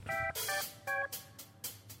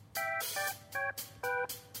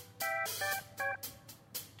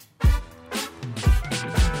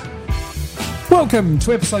Welcome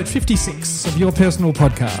to episode 56 of Your Personal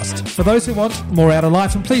Podcast. For those who want more out of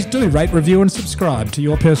life, and please do rate, review and subscribe to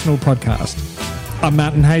Your Personal Podcast. I'm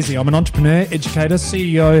Martin Hazy. I'm an entrepreneur, educator,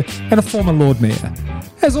 CEO and a former Lord Mayor.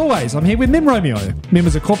 As always, I'm here with Mim Romeo. Mim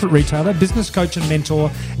is a corporate retailer, business coach and mentor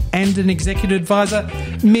and an executive advisor.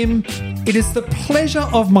 Mim, it is the pleasure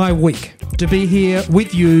of my week to be here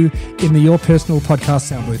with you in the Your Personal Podcast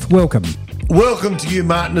sound booth. Welcome. Welcome to you,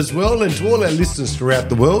 Martin, as well, and to all our listeners throughout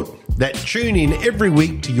the world that tune in every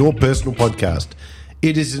week to Your Personal Podcast.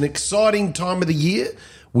 It is an exciting time of the year.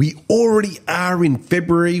 We already are in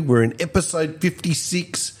February. We're in episode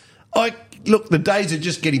 56. Look, the days are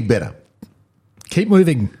just getting better. Keep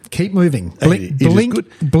moving. Keep moving. Blink,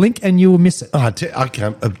 blink and you will miss it. I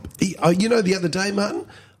can't. You know, the other day, Martin,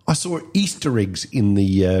 I saw Easter eggs in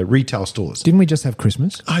the retail stores. Didn't we just have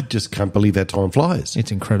Christmas? I just can't believe how time flies.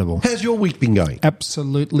 It's incredible. How's your week been going?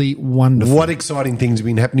 Absolutely wonderful. What exciting things have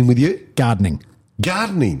been happening with you? Gardening.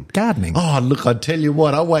 Gardening. Oh, look, I tell you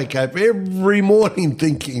what, I wake up every morning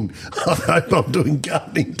thinking, I hope I'm doing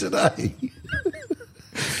gardening today.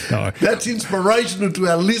 No. That's inspirational to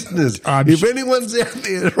our listeners. If anyone's out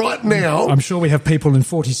there right now, I'm sure we have people in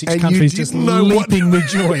 46 countries just leaping with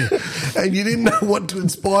joy. And you didn't know what to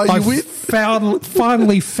inspire you with?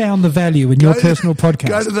 Finally found the value in Your Personal Podcast.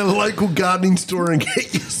 Go to the local gardening store and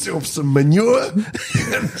get yourself some manure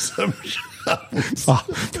and some shovels. Oh,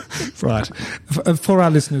 right. For our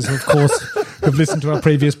listeners, of course, who've listened to our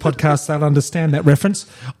previous podcasts, they'll understand that reference.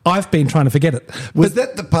 I've been trying to forget it. Was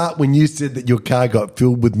that the part when you said that your car got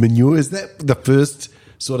filled with manure? Is that the first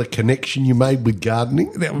sort of connection you made with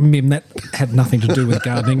gardening? That had nothing to do with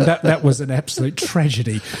gardening. That was an absolute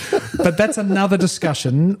tragedy. But that's another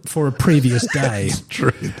discussion for a previous day. That's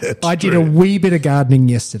true. I did a wee bit of gardening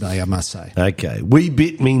yesterday, I must say. Okay. Wee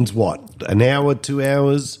bit means what? An hour, 2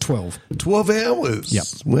 hours? 12. 12 hours? Yep.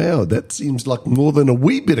 Wow, that seems like more than a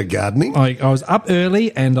wee bit of gardening. I was up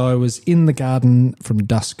early and I was in the garden from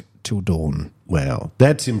dusk till dawn. Wow,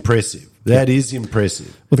 that's impressive. That is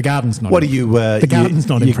impressive. Well, the garden's not. What are you? The garden's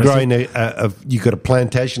not you're impressive. growing you got a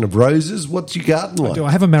plantation of roses. What's your garden like?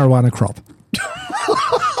 I have a marijuana crop.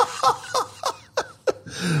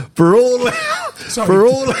 Delete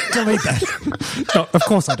that. No, of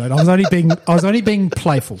course I don't. I was only being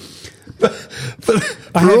playful. For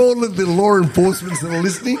all of the law enforcement that are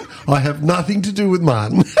listening, I have nothing to do with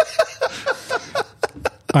Martin.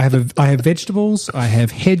 I have vegetables, I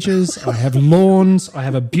have hedges, I have lawns, I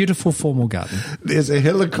have a beautiful formal garden. There's a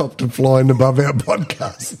helicopter flying above our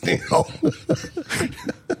podcast now.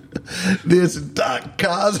 There's dark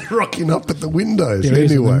cars rocking up at the windows.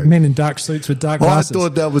 Anyway, men in dark suits with dark glasses. I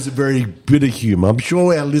thought that was a very bit of humour. I'm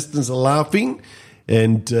sure our listeners are laughing.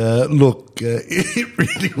 And it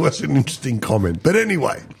really was an interesting comment. But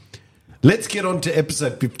anyway, let's get on to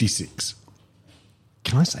episode 56.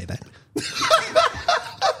 Can I say that?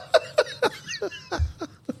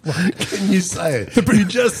 Can you say it? You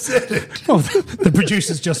just said it. Well, the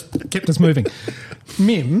producers just kept us moving.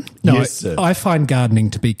 Mim, no, yes, sir. I find gardening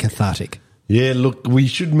to be cathartic. Yeah, look, we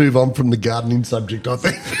should move on from the gardening subject, I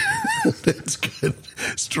think. That's good.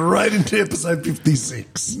 Straight into episode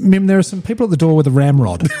 56. Mim, there are some people at the door with a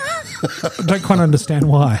ramrod. I don't quite understand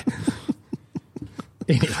why.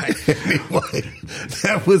 Anyway,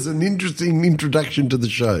 that was an interesting introduction to the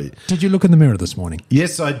show. Did you look in the mirror this morning?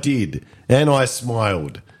 Yes, I did. And I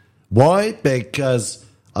smiled. Why? Because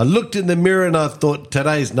I looked in the mirror and I thought,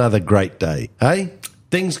 today's another great day. Hey,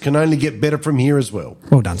 things can only get better from here as well.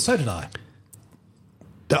 Well done. So did I.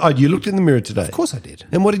 Oh, you looked in the mirror today? Of course I did.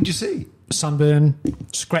 And what did you see? Sunburn,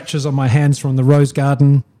 scratches on my hands from the rose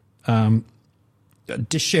garden,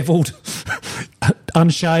 dishevelled,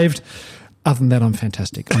 unshaved. Other than that, I'm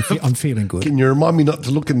fantastic. I'm feeling good. Can you remind me not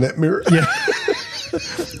to look in that mirror? Yeah.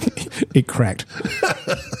 It cracked.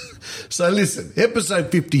 So listen,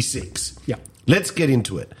 episode 56. Yeah. Let's get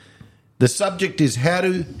into it. The subject is how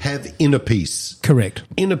to have inner peace. Correct.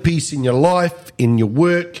 Inner peace in your life, in your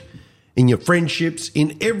work, in your friendships,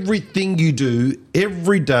 in everything you do,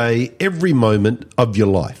 every day, every moment of your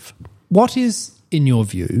life. What is, in your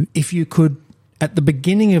view, if you could, at the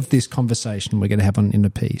beginning of this conversation we're going to have on inner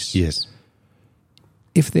peace, yes,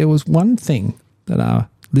 if there was one thing that our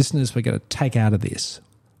listeners were going to take out of this,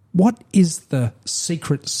 what is the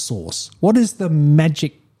secret sauce? What is the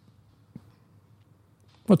magic?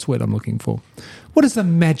 What's the word I'm looking for? What is the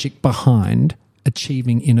magic behind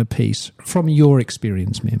achieving inner peace from your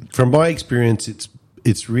experience, Mim? From my experience,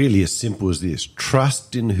 it's really as simple as this.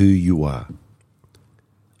 Trust in who you are.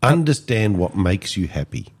 Understand what makes you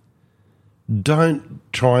happy. Don't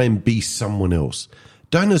try and be someone else.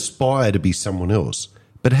 Don't aspire to be someone else,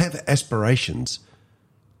 but have aspirations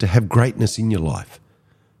to have greatness in your life,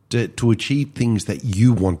 to achieve things that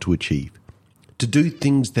you want to achieve, to do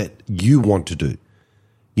things that you want to do.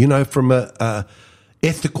 You know, from a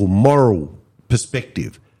ethical, moral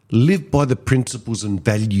perspective, live by the principles and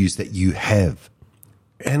values that you have.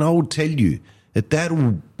 And I will tell you that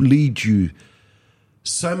will lead you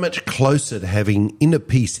so much closer to having inner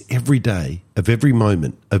peace every day of every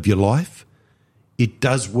moment of your life. It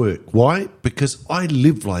does work. Why? Because I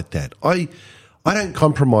live like that. I don't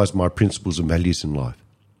compromise my principles and values in life.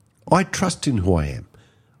 I trust in who I am.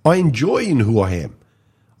 I enjoy in who I am.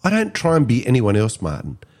 I don't try and be anyone else,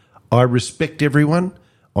 Martin. I respect everyone.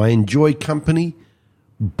 I enjoy company,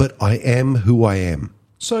 but I am who I am.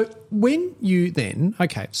 So when you then,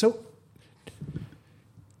 so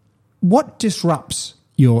what disrupts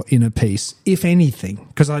your inner peace, if anything?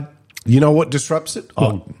 You know what disrupts it?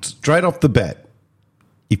 Straight off the bat,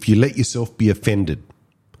 if you let yourself be offended.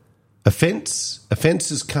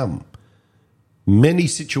 Offences come. Many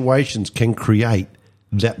situations can create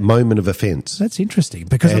that moment of offence. That's interesting.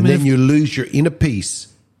 Because then you lose your inner peace.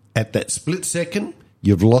 At that split second,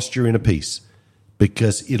 you've lost your inner peace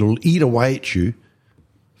because it'll eat away at you.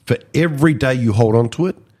 For every day you hold on to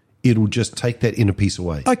it, it'll just take that inner peace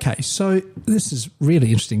away. Okay, so this is really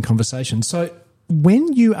interesting conversation. So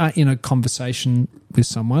when you are in a conversation with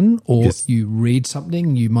someone or you read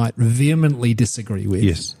something you might vehemently disagree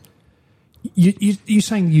with, you're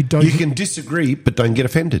saying you don't... You can disagree, but don't get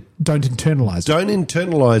offended. Don't internalise it. Don't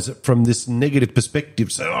internalise it from this negative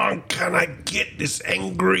perspective. So, can I get this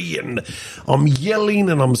angry and I'm yelling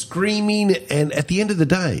and I'm screaming, and at the end of the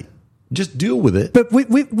day, just deal with it. But we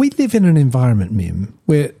live in an environment, Mim,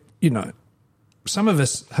 where, some of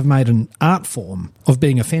us have made an art form of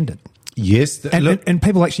being offended. Yes. And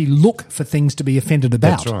people actually look for things to be offended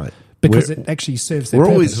about. That's right. Because it actually serves their purpose.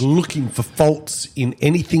 We're always looking for faults in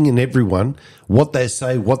anything and everyone, what they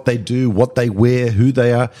say, what they do, what they wear, who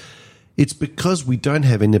they are. It's because we don't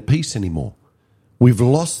have inner peace anymore. We've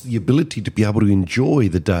lost the ability to be able to enjoy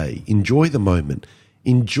the day, enjoy the moment,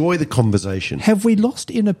 enjoy the conversation. Have we lost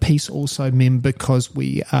inner peace also, Mim, because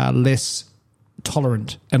we are less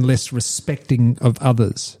tolerant and less respecting of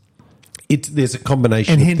others? There's a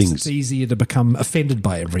combination of things. And hence it's easier to become offended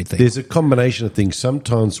by everything. There's a combination of things.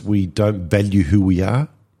 Sometimes we don't value who we are.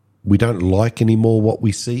 We don't like anymore what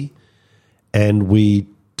we see. And we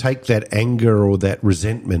take that anger or that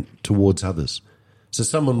resentment towards others. So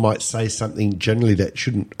someone might say something generally that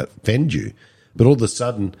shouldn't offend you, but all of a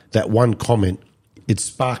sudden that one comment, it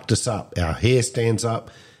sparked us up. Our hair stands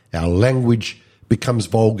up, our language becomes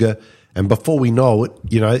vulgar, and before we know it,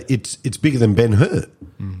 it's bigger than Ben-Hur.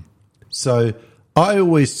 Mm. So I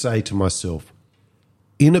always say to myself,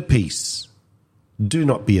 inner peace, do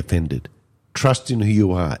not be offended. Trust in who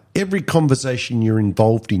you are. Every conversation you're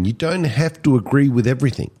involved in, you don't have to agree with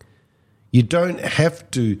everything. You don't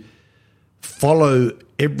have to follow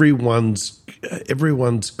everyone's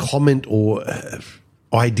comment or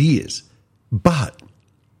ideas. But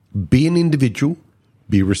be an individual,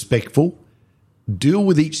 be respectful, deal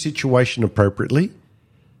with each situation appropriately,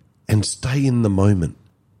 and stay in the moment.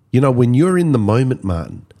 When you're in the moment,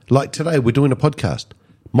 Martin, like today, we're doing a podcast.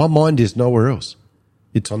 My mind is nowhere else.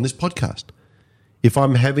 It's on this podcast. If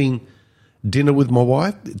I'm having dinner with my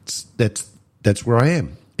wife, that's where I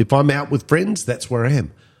am. If I'm out with friends, that's where I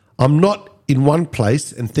am. I'm not in one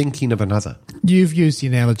place and thinking of another. You've used the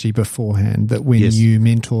analogy beforehand that when you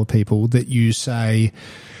mentor people, that you say,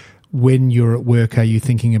 when you're at work, are you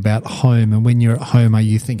thinking about home? And when you're at home, are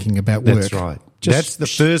you thinking about work? That's right. That's the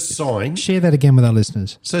first sign. Share that again with our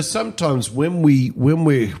listeners. So sometimes when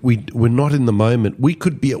we're not in the moment, we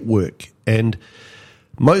could be at work, and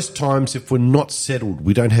most times if we're not settled,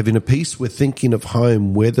 we don't have inner peace. We're thinking of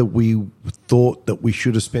home, whether we thought that we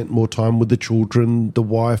should have spent more time with the children, the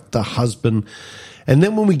wife, the husband. And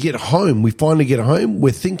then when we get home, we finally get home,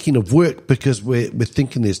 we're thinking of work because we're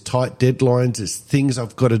thinking there's tight deadlines, there's things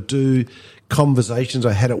I've got to do, conversations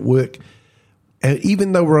I had at work. And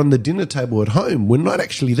even though we're on the dinner table at home, we're not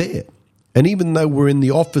actually there. And even though we're in the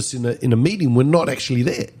office in a meeting, we're not actually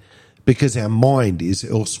there because our mind is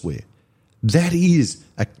elsewhere. That is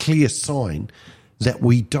a clear sign that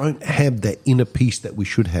we don't have that inner peace that we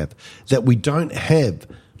should have, that we don't have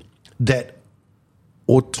that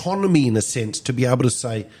autonomy in a sense to be able to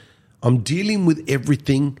say, I'm dealing with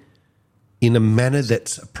everything in a manner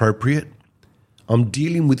that's appropriate. I'm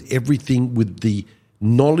dealing with everything with the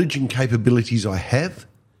knowledge and capabilities I have.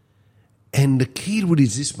 And the key to it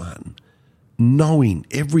is this, Martin, knowing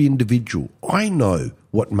every individual. I know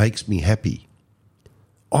what makes me happy.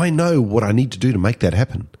 I know what I need to do to make that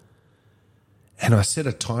happen. And I set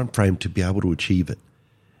a time frame to be able to achieve it.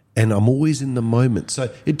 and I'm always in the moment.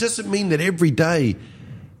 So it doesn't mean that every day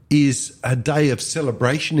is a day of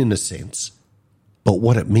celebration in a sense, but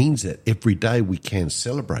what it means that every day we can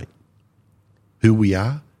celebrate who we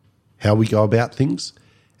are, how we go about things,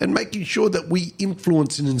 and making sure that we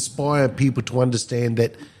influence and inspire people to understand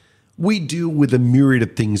that we deal with a myriad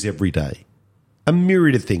of things every day. A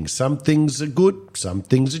myriad of things. Some things are good, some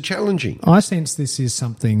things are challenging. I sense this is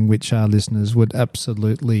something which our listeners would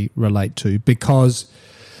absolutely relate to, because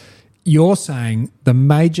you're saying the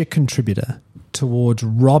major contributor towards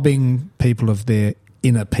robbing people of their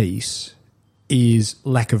inner peace is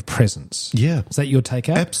lack of presence. Yeah. Is that your take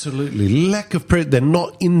out? Absolutely. Lack of presence. They're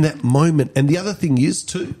not in that moment. And the other thing is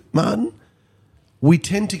too, Martin, we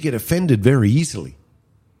tend to get offended very easily.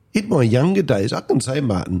 In my younger days, I can say,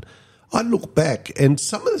 Martin, I look back and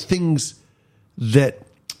some of the things that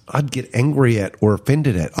I'd get angry at or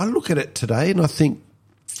offended at, I look at it today and I think,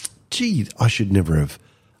 gee, I should never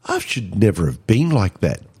have been like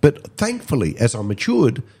that. But thankfully, as I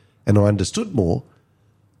matured and I understood more,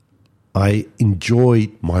 I enjoy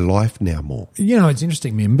my life now more. You know, it's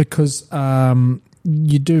interesting, Mim, because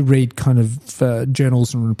you do read kind of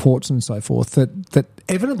journals and reports and so forth that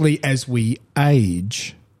evidently as we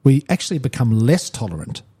age, we actually become less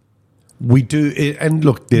tolerant. We do. And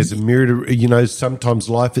look, there's a myriad of, sometimes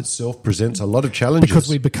life itself presents a lot of challenges. Because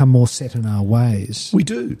we become more set in our ways. We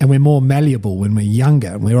do. And we're more malleable when we're younger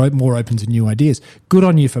and we're more open to new ideas. Good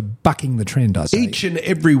on you for bucking the trend, I say. Each and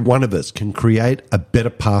every one of us can create a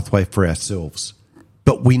better pathway for ourselves.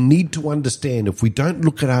 But we need to understand if we don't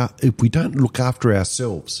look after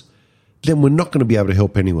ourselves, then we're not going to be able to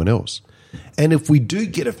help anyone else. And if we do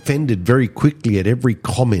get offended very quickly at every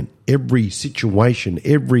comment, every situation,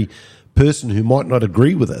 every person who might not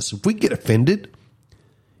agree with us, if we get offended,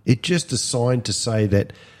 it's just a sign to say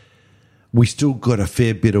that we still got a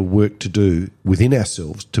fair bit of work to do within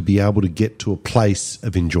ourselves to be able to get to a place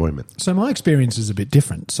of enjoyment. So my experience is a bit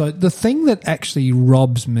different. So the thing that actually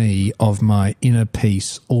robs me of my inner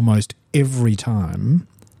peace almost every time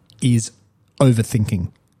is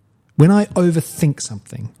overthinking. When I overthink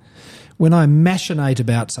something, when I machinate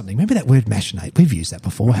about something, remember that word machinate? We've used that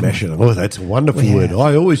before, haven't we? Machinate. Oh, that's a wonderful word.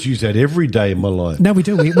 I always use that every day in my life. No, we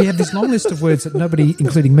do. We have this long list of words that nobody,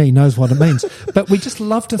 including me, knows what it means. But we just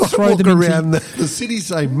love to throw them into... around the city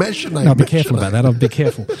saying machinate. No, be careful about that. I'll be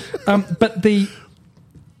careful. But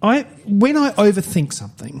when I overthink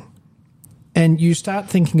something and you start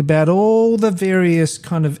thinking about all the various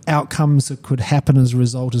kind of outcomes that could happen as a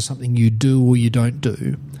result of something you do or you don't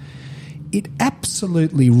do, it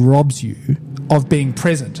absolutely robs you of being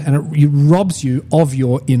present, and it robs you of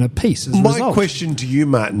your inner peace as a result. My question to you,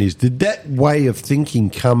 Martin, is did that way of thinking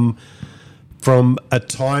come from a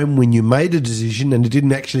time when you made a decision and it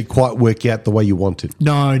didn't actually quite work out the way you wanted?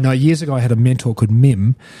 No. Years ago I had a mentor called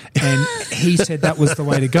Mim, and he said that was the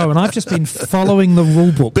way to go, and I've just been following the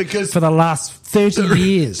rule book for the last 30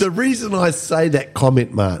 years. The reason I say that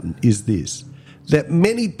comment, Martin, is this, that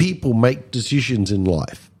many people make decisions in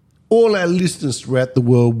life. All our listeners throughout the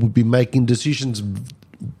world would be making decisions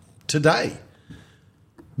today.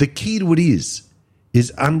 The key to it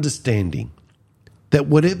is understanding that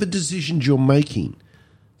whatever decisions you're making,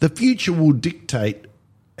 the future will dictate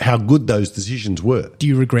how good those decisions were. Do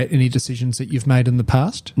you regret any decisions that you've made in the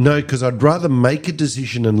past? No, because I'd rather make a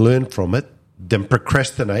decision and learn from it than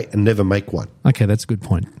procrastinate and never make one. Okay, that's a good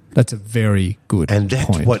point. That's a very good point. And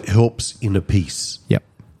that's what helps inner peace. Yep.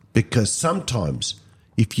 Because sometimes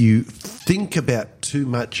if you think about too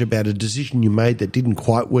much about a decision you made that didn't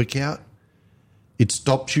quite work out, it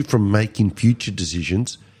stops you from making future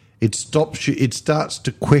decisions. It stops you. It starts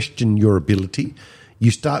to question your ability.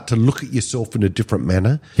 You start to look at yourself in a different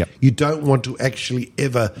manner. Yep. You don't want to actually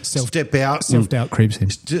ever step out. Self-doubt creeps in.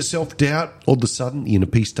 Self-doubt, all of a sudden, the inner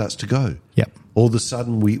peace starts to go. Yep. All of a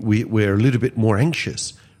sudden, we're a little bit more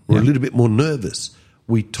anxious. We're a little bit more nervous.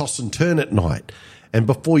 We toss and turn at night. And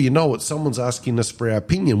before you know it, someone's asking us for our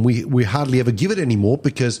opinion. We hardly ever give it anymore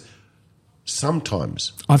because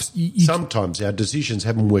sometimes our decisions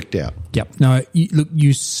haven't worked out. Yep. No,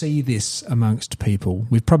 you see this amongst people.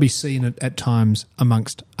 We've probably seen it at times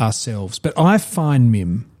amongst ourselves. But I find,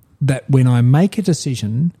 Mim, that when I make a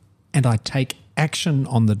decision and I take action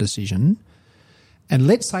on the decision, and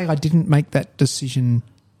let's say I didn't make that decision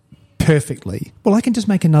perfectly, well, I can just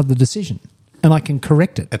make another decision and I can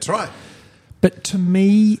correct it. That's right. But to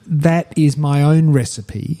me, that is my own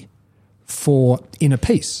recipe for inner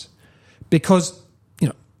peace, because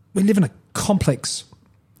we live in a complex,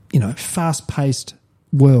 fast-paced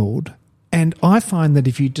world, and I find that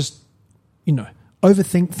if you just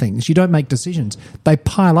overthink things, you don't make decisions, they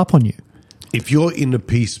pile up on you. If you're inner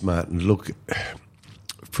peace, Martin, look,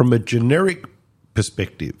 from a generic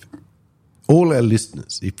perspective, all our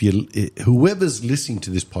listeners, whoever's listening to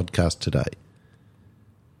this podcast today,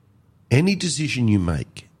 any decision you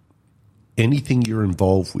make, anything you're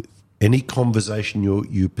involved with, any conversation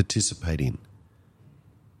you participate in,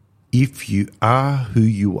 if you are who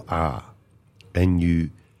you are and you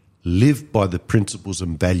live by the principles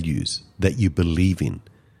and values that you believe in,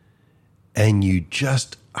 and you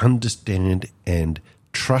just understand and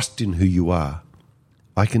trust in who you are,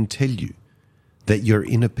 I can tell you that your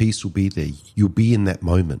inner peace will be there. You'll be in that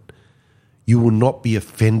moment. You will not be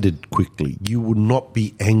offended quickly. You will not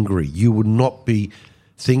be angry. You will not be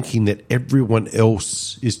thinking that everyone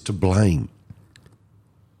else is to blame.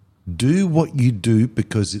 Do what you do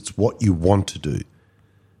because it's what you want to do.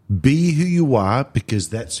 Be who you are because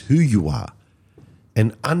that's who you are.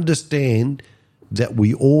 And understand that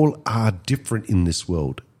we all are different in this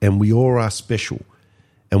world, and we all are special,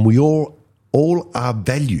 and we all are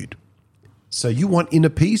valued. So you want inner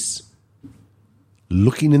peace?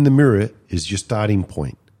 Looking in the mirror is your starting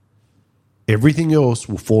point. Everything else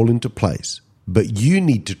will fall into place. But you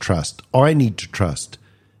need to trust, I need to trust,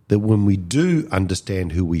 that when we do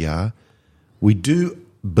understand who we are, we do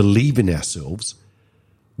believe in ourselves,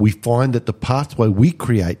 we find that the pathway we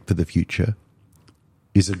create for the future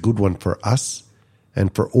is a good one for us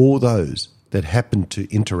and for all those that happen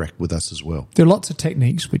to interact with us as well. There are lots of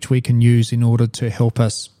techniques which we can use in order to help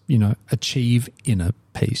us, achieve inner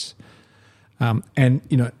peace. And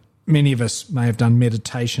many of us may have done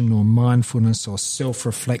meditation or mindfulness or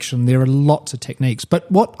self-reflection. There are lots of techniques.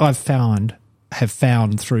 But what have found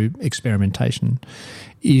through experimentation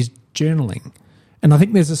is journaling. And I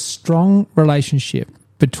think there's a strong relationship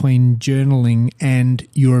between journaling and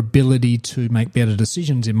your ability to make better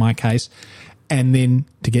decisions, in my case, and then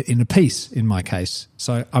to get inner peace, in my case.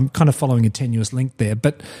 So I'm kind of following a tenuous link there.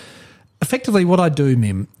 But effectively what I do,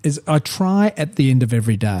 Mim, is I try at the end of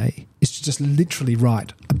every day is to just literally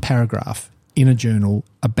write a paragraph in a journal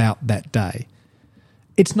about that day.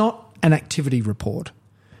 It's not an activity report.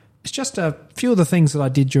 It's just a few of the things that I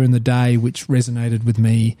did during the day which resonated with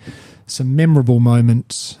me, some memorable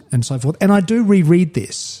moments and so forth. And I do reread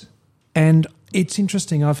this. And it's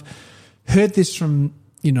interesting. I've heard this from,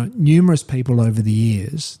 numerous people over the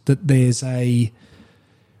years, that there's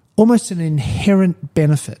almost an inherent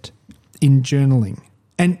benefit in journaling.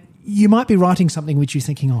 And you might be writing something which you're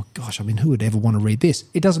thinking, oh gosh, who would ever want to read this?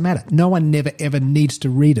 It doesn't matter. No one never ever needs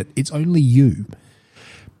to read it. It's only you.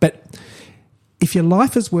 But if your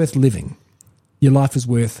life is worth living, your life is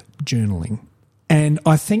worth journaling. And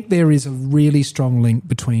I think there is a really strong link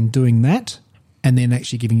between doing that and then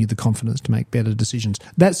actually giving you the confidence to make better decisions.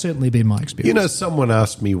 That's certainly been my experience. Someone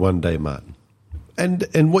asked me one day, Martin,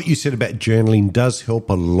 and what you said about journaling does help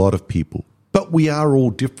a lot of people, but we are all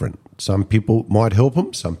different. Some people might help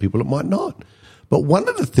them, some people it might not. But one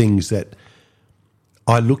of the things that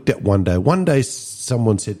I looked at one day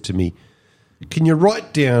someone said to me, can you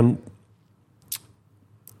write down,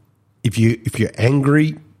 if you're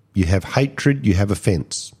angry, you have hatred, you have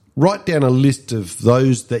offence. Write down a list of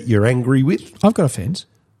those that you're angry with. I've got offence.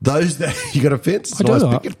 Those that you got offence? I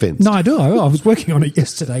do. No, I do. I was working on it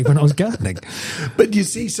yesterday when I was gardening. But you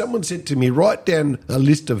see, someone said to me, write down a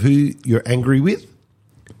list of who you're angry with,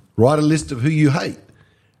 write a list of who you hate,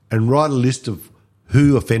 and write a list of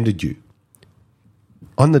who offended you.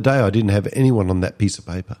 On the day, I didn't have anyone on that piece of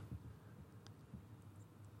paper.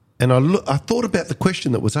 And I thought about the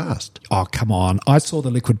question that was asked. Oh, come on. I saw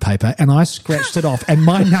the liquid paper and I scratched it off and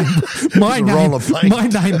my name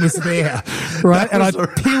was there, right? And I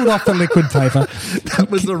peeled off the liquid paper. That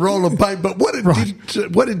was a roll of paint. But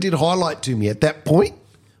what it did highlight to me at that point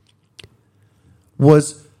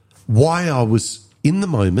was why I was in the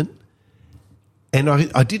moment, and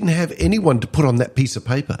I didn't have anyone to put on that piece of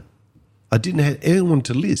paper. I didn't have anyone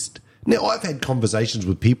to list. Now, I've had conversations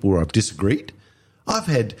with people where I've disagreed. I've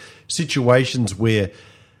had situations where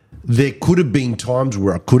there could have been times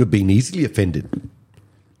where I could have been easily offended.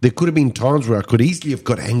 There could have been times where I could easily have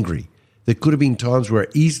got angry. There could have been times where I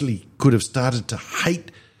easily could have started to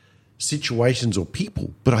hate situations or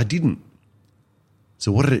people, but I didn't.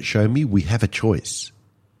 So what did it show me? We have a choice.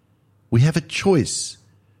 We have a choice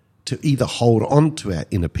to either hold on to our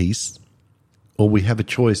inner peace, or we have a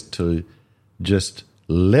choice to just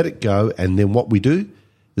let it go, and then what we do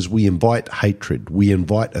is we invite hatred, we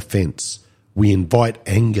invite offence, we invite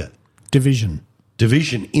anger. Division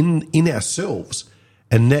in ourselves,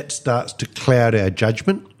 and that starts to cloud our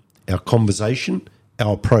judgment, our conversation,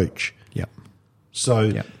 our approach. Yep.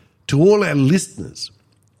 So to all our listeners,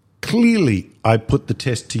 clearly I put the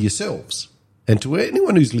test to yourselves, and to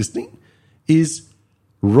anyone who's listening, is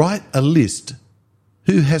write a list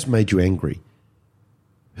Who has made you angry?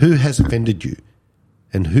 Who has offended you?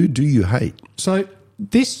 And who do you hate? So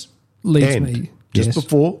this leads And me... just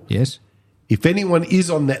before, Yes. if anyone is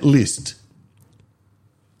on that list,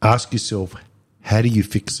 ask yourself, how do you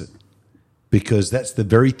fix it? Because that's the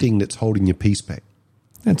very thing that's holding your peace back.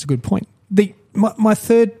 That's a good point. My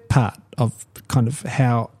third part of kind of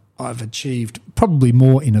how I've achieved probably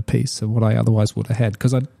more inner peace than what I otherwise would have had,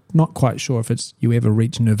 because I'm not quite sure if it's you ever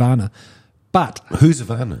reach nirvana. But Who's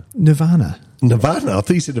Ivana? nirvana. Nirvana? I thought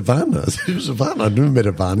you said Ivana. Who's Ivana? I've never met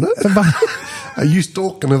Ivana. Are you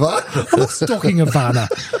stalking Ivana? I'm not stalking Ivana.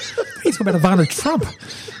 He's talking about Ivana Trump.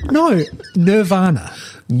 No, nirvana.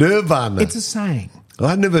 Nirvana. It's a saying.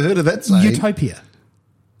 I've never heard of that saying. Utopia.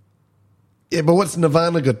 Yeah, but what's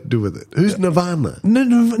Nirvana got to do with it? Who's Nirvana? No,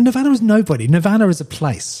 Nirvana is nobody. Nirvana is a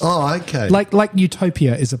place. Oh, okay. Like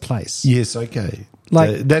Utopia is a place. Yes, okay. Like-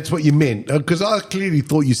 So that's what you meant. Because I clearly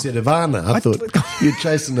thought you said Ivana. I thought you're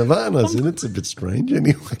chasing Ivanas, and it's a bit strange.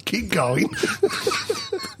 Anyway, keep going.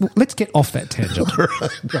 Well, let's get off that tangent. Right.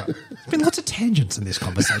 There's been lots of tangents in this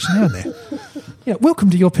conversation, haven't there? Yeah, welcome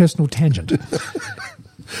to your personal tangent.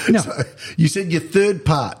 Now, You said your third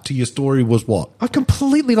part to your story was what? I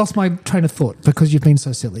completely lost my train of thought because you've been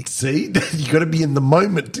so silly. See, you got to be in the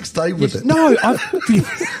moment to stay with it. No,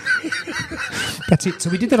 that's it. So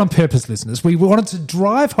we did that on purpose, listeners. We wanted to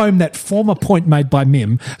drive home that former point made by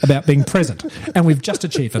Mim about being present, and we've just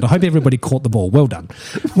achieved it. I hope everybody caught the ball. Well done.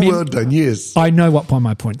 Mim, Well done, yes. I know what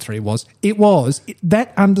my point 3 was.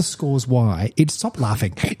 That underscores why stop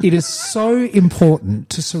laughing. It is so important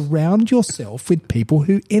to surround yourself with people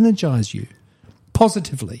who energize you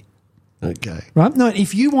positively, Okay. right? No,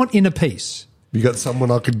 if you want inner peace, You got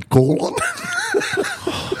someone I could call on?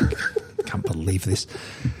 can't believe this.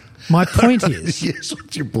 My point is, Yes,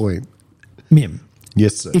 what's your point? Mim,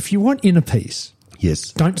 Yes, sir. if you want inner peace,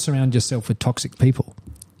 Yes. don't surround yourself with toxic people.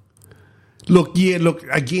 Look,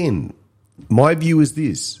 again, my view is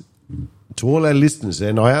this to all our listeners,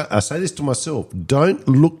 and I say this to myself, don't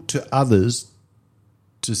look to others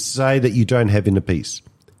to say that you don't have inner peace.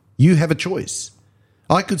 You have a choice.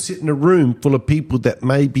 I could sit in a room full of people that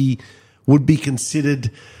maybe would be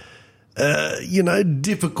considered,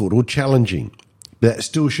 difficult or challenging. That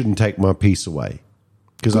still shouldn't take my peace away,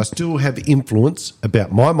 because I still have influence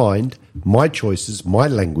about my mind, my choices, my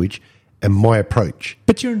language, and my approach.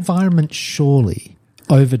 But your environment surely,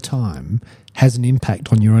 over time, has an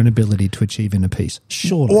impact on your own ability to achieve inner peace.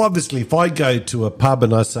 Surely. Well, obviously, if I go to a pub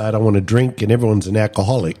and I say I don't want to drink and everyone's an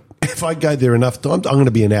alcoholic, if I go there enough times, I'm going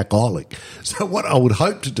to be an alcoholic. So what I would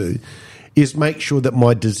hope to do is make sure that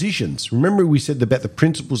my decisions, remember we said about the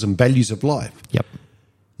principles and values of life. Yep.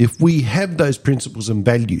 If we have those principles and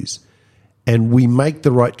values and we make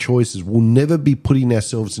the right choices, we'll never be putting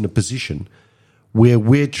ourselves in a position where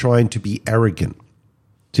we're trying to be arrogant.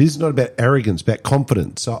 So this is not about arrogance, about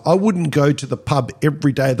confidence. So I wouldn't go to the pub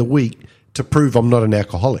every day of the week to prove I'm not an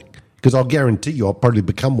alcoholic, because I'll guarantee you I'll probably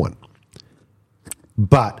become one.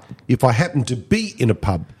 But if I happen to be in a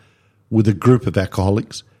pub with a group of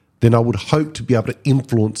alcoholics, then I would hope to be able to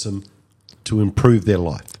influence them to improve their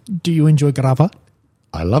life. Do you enjoy grappa?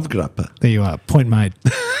 I love grappa. There you are. Point made.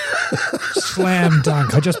 Slam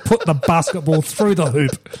dunk. I just put the basketball through the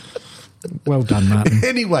hoop. Well done, Martin.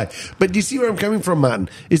 Anyway, but you see where I'm coming from, Martin,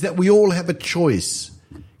 is that we all have a choice.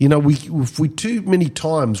 You know, if we too many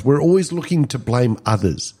times, we're always looking to blame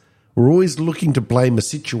others. We're always looking to blame a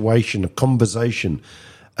situation, a conversation,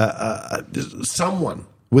 someone,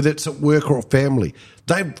 whether it's at work or family.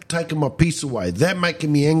 They've taken my peace away. They're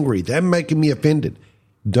making me angry. They're making me offended.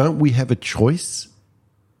 Don't we have a choice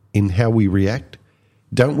in how we react?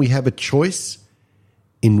 Don't we have a choice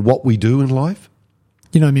in what we do in life?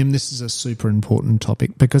 You know, Mim, this is a super important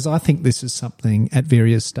topic because I think this is something at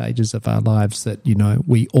various stages of our lives that, you know,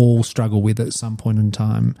 we all struggle with at some point in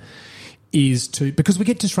time because we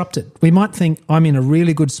get disrupted. We might think I'm in a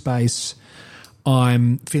really good space.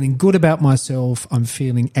 I'm feeling good about myself. I'm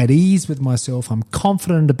feeling at ease with myself. I'm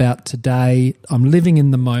confident about today. I'm living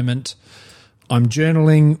in the moment. I'm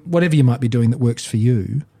journaling, whatever you might be doing that works for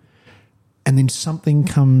you. And then something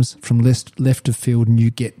comes from left of field and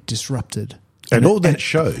you get disrupted. And all that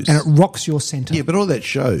shows. And it rocks your centre. Yeah, but all that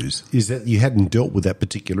shows is that you hadn't dealt with that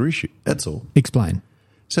particular issue. That's all. Explain.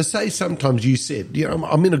 So say sometimes you said, you know,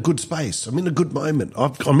 I'm in a good space. I'm in a good moment.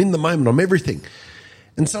 I'm in the moment. I'm everything.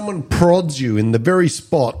 And someone prods you in the very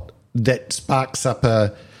spot that sparks up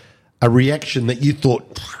a reaction that you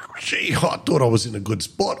thought, gee, I thought I was in a good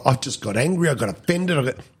spot. I just got angry. I got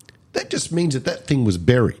offended. That just means that thing was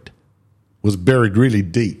buried really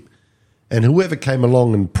deep. And whoever came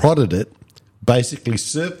along and prodded it basically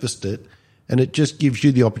surfaced it and it just gives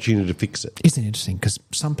you the opportunity to fix it. Isn't it interesting? Because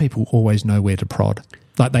some people always know where to prod.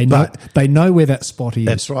 Like they know where that spot is.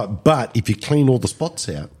 That's right. But if you clean all the spots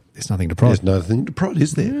out, There's nothing to prod. there's nothing to prod,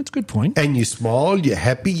 is there? Yeah, that's a good point. And you smile, you're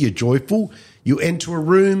happy, you're joyful. You enter a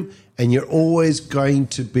room and you're always going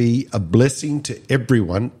to be a blessing to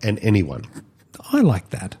everyone and anyone. I like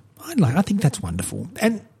that. I think that's wonderful.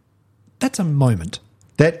 And that's a moment.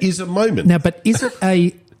 That is a moment. Now, but is it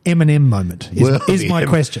a M&M moment is my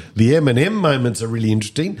question. The M&M moments are really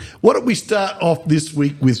interesting. Why don't we start off this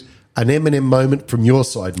week with an M&M moment from your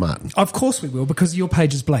side, Martin? Of course we will, because your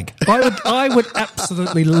page is blank. I would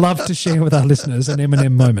absolutely love to share with our listeners an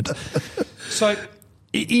M&M moment. So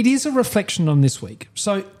it is a reflection on this week.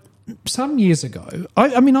 So some years ago,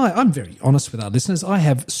 I'm very honest with our listeners. I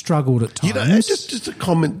have struggled at times. You know, just a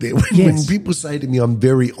comment there. When, Yes. when people say to me, I'm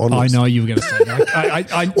very honest. I know you were going to say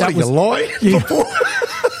that. What, are you lying? Yeah.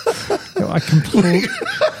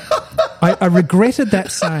 I regretted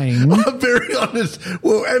that saying. I'm very honest.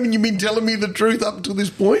 Well, haven't you been telling me the truth up to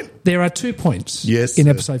this point? There are 2 points Yes, in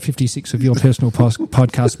sir. episode 56 of Your Personal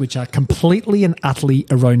Podcast which are completely and utterly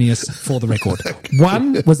erroneous for the record.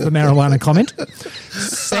 One was the marijuana comment.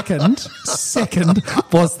 Second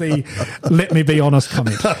was the let me be honest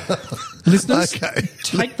comment. Listeners, Okay.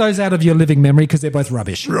 take those out of your living memory because they're both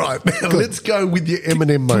rubbish. Right. Now, let's go with your M&M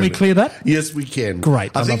moment. Can we clear that? Yes, we can.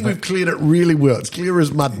 Great. I I think love we've that. cleared it really well. It's clear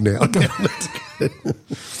as mud now.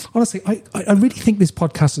 Honestly, I really think this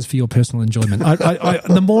podcast is for your personal enjoyment.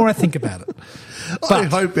 The more I think about it. I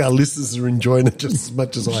hope our listeners are enjoying it just as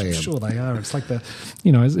much as I am. Sure they are. It's like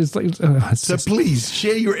it's like... it's So just- please,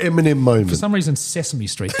 share your M&M moment. For some reason, Sesame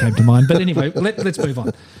Street came to mind. But anyway, let's move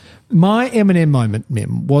on. My M&M moment,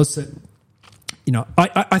 Mim, was that,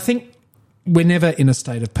 I think we're never in a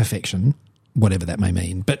state of perfection, whatever that may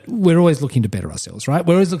mean, but we're always looking to better ourselves, right?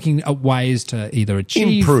 We're always looking at ways to either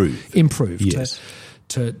achieve... Improve. Yes.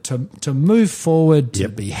 To move forward, to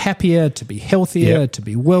Yep. be happier, to be healthier, Yep. to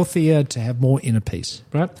be wealthier, to have more inner peace,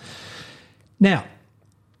 right? Now,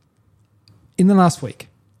 in the last week,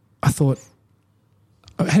 I thought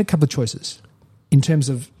I had a couple of choices in terms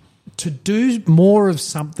of to do more of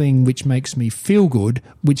something which makes me feel good,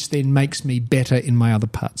 which then makes me better in my other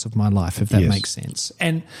parts of my life, if that Yes. makes sense.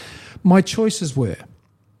 And my choices were,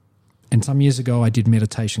 and some years ago I did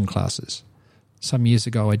meditation classes. Some years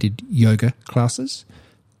ago I did yoga classes.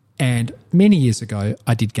 And many years ago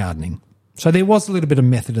I did gardening. So there was a little bit of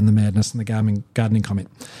method in the madness in the gardening comment.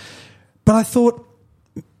 But I thought,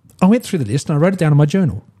 I went through the list and I wrote it down in my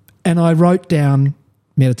journal. And I wrote down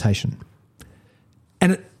meditation.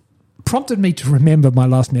 And it prompted me to remember my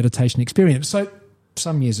last meditation experience. So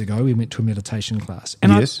some years ago we went to a meditation class.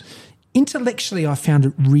 And Yes. intellectually I found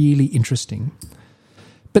it really interesting.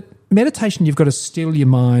 But meditation, you've got to still your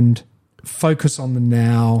mind, focus on the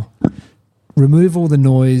now, remove all the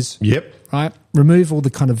noise, Yep. right? Remove all the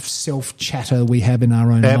kind of self-chatter we have in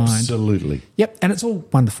our own mind. Absolutely. Yep, and it's all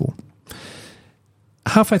wonderful.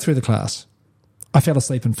 Halfway through the class, I fell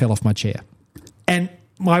asleep and fell off my chair. And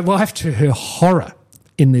my wife, to her horror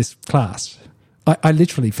in this class, I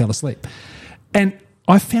literally fell asleep. And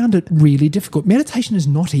I found it really difficult. Meditation is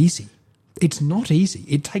not easy. It's not easy.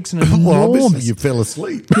 It takes an Well, obviously enormous... you fell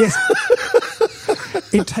asleep. Yes.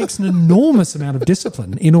 It takes an enormous amount of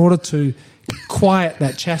discipline in order to quiet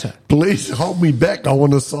that chatter. Please hold me back. I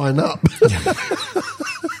want to sign up.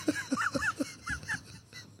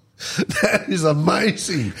 That is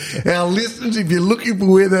amazing. Our listeners, if you're looking for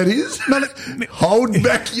where that is, hold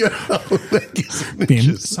back your Ben,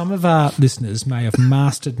 signatures. some of our listeners may have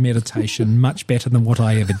mastered meditation much better than what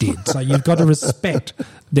I ever did. So you've got to respect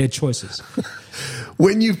their choices.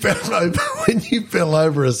 When you fell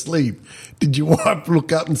over asleep, did your wife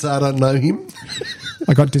look up and say, "I don't know him"?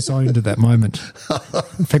 I got disowned at that moment.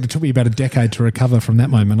 In fact, it took me about a decade to recover from that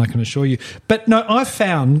moment, I can assure you. But no, I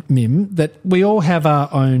found, Mim, that we all have our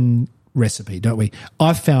own recipe, don't we?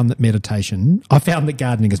 I found that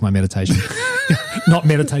gardening is my meditation, not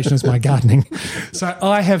meditation is my gardening. So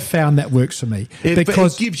I have found that works for me. It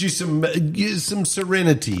gives you some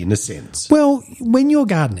serenity in a sense. Well, when you're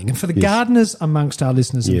gardening, and for the gardeners amongst our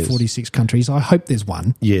listeners in Yes. 46 countries, I hope there's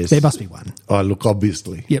one. Yes. There must be one. Oh, look,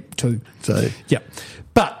 obviously. Yep, two. So Yep.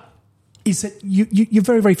 But is that you're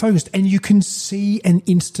very, very focused and you can see an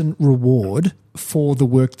instant reward for the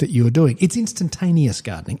work that you're doing. It's instantaneous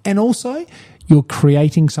gardening. And also you're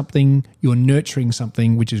creating something, you're nurturing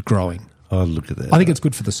something which is growing. oh, look at that. I think it's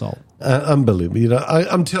good for the soul. Unbelievable. You know,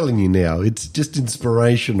 I'm telling you now, it's just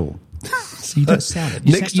inspirational. So you don't sound it.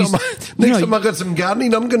 Next time I got some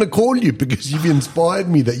gardening, I'm going to call you because you've inspired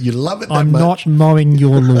me that you love it that I'm much. not mowing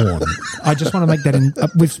your lawn. I just want to make that in.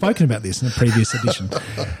 We've spoken about this in a previous edition.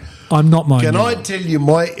 I'm not mowing Can your I lawn. tell you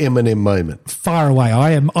my Eminem moment? Far away.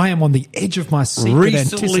 I am on the edge of my seat with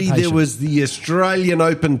Recently, anticipation. there was the Australian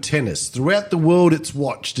Open tennis. Throughout the world, it's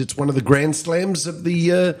watched. It's one of the Grand Slams of the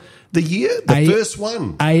year, the first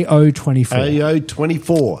one. AO24.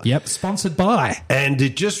 AO24. Yep, sponsored by. And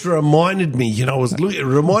it just reminded me, it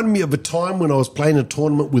reminded me of a time when I was playing a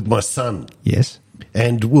tournament with my son. Yes.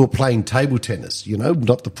 And we were playing table tennis,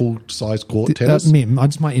 not the full-size court tennis. Mim, I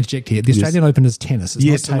just might interject here. The Australian Open is tennis. It's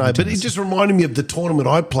Yes, not I know, table but tennis. it just reminded me of the tournament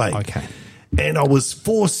I played. Okay. And I was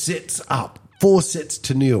 4 sets up, 4 sets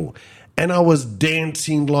to nil. And I was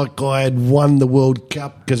dancing like I had won the World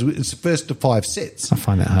Cup because it's the first of 5 sets. I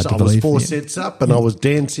find that hard to I was believe. 4 sets up and I was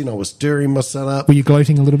dancing. I was stirring my son up. Were you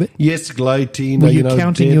gloating a little bit? Yes, gloating. Were you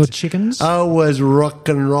counting your dancing. chickens? I was rock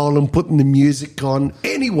and rolling, putting the music on.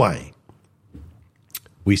 Anyway,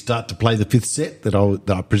 we start to play the 5th set that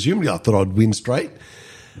I presumably I thought I'd win straight.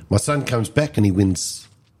 My son comes back and he wins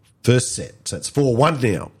first set. So it's 4-1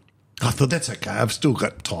 now. I thought, that's okay. I've still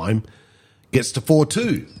got time. Gets to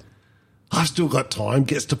 4-2. I've still got time.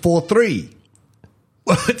 Gets to 4-3.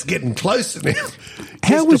 Well, it's getting closer now.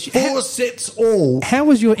 Gets to 4 sets all. How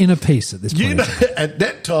was your inner peace at this point? At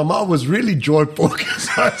that time, I was really joyful because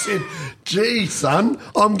I said, gee, son,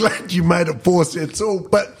 I'm glad you made it 4 sets all.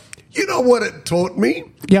 But you know what it taught me?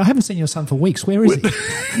 Yeah, I haven't seen your son for weeks. Where is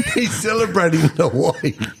he? He's celebrating in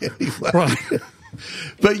Hawaii anyway. Right.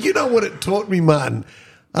 But you know what it taught me, Martin?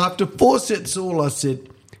 After 4 sets all, I said,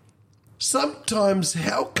 sometimes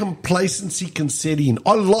how complacency can set in.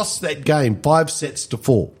 I lost that game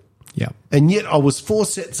 5-4. Yeah. And yet I was 4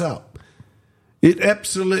 sets up. It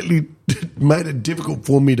absolutely made it difficult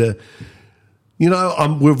for me to,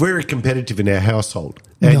 we're very competitive in our household.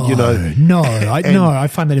 And, I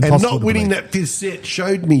find that impossible. And not to winning believe. that 5th set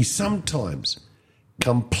showed me sometimes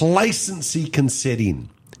complacency can set in.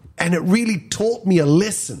 And it really taught me a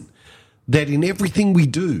lesson that in everything we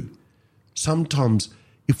do, sometimes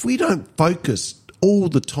if we don't focus all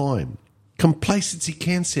the time, complacency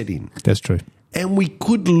can set in. That's true. And we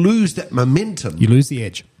could lose that momentum. You lose the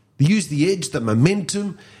edge. Use the edge, the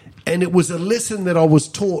momentum. And it was a lesson that I was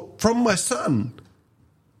taught from my son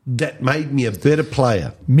that made me a better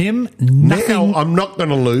player. Mim, nothing. Now I'm not going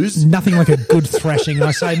to lose. Nothing like a good thrashing.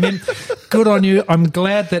 I say, Mim, good on you. I'm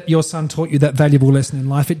glad that your son taught you that valuable lesson in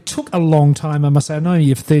life. It took a long time, I must say. I've known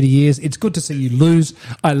you for 30 years. It's good to see you lose.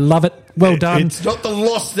 I love it. Well done. It's not the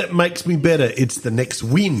loss that makes me better. It's the next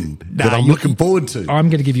win that I'm looking forward to. I'm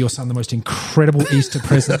going to give your son the most incredible Easter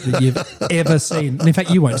present that you've ever seen. And in fact,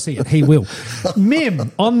 you won't see it. He will.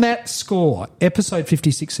 Mim, on that score, episode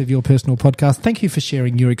 56 of Your Personal Podcast, thank you for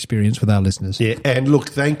sharing your experience with our listeners. Yeah, and look,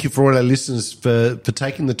 thank you for all our listeners for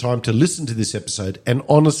taking the time to listen to this episode. And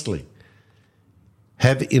honestly,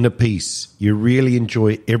 have inner peace. You really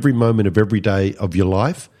enjoy every moment of every day of your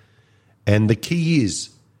life. And the key is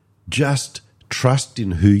just trust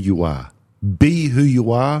in who you are. Be who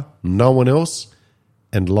you are, no one else.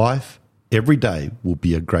 And life every day will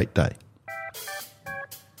be a great day.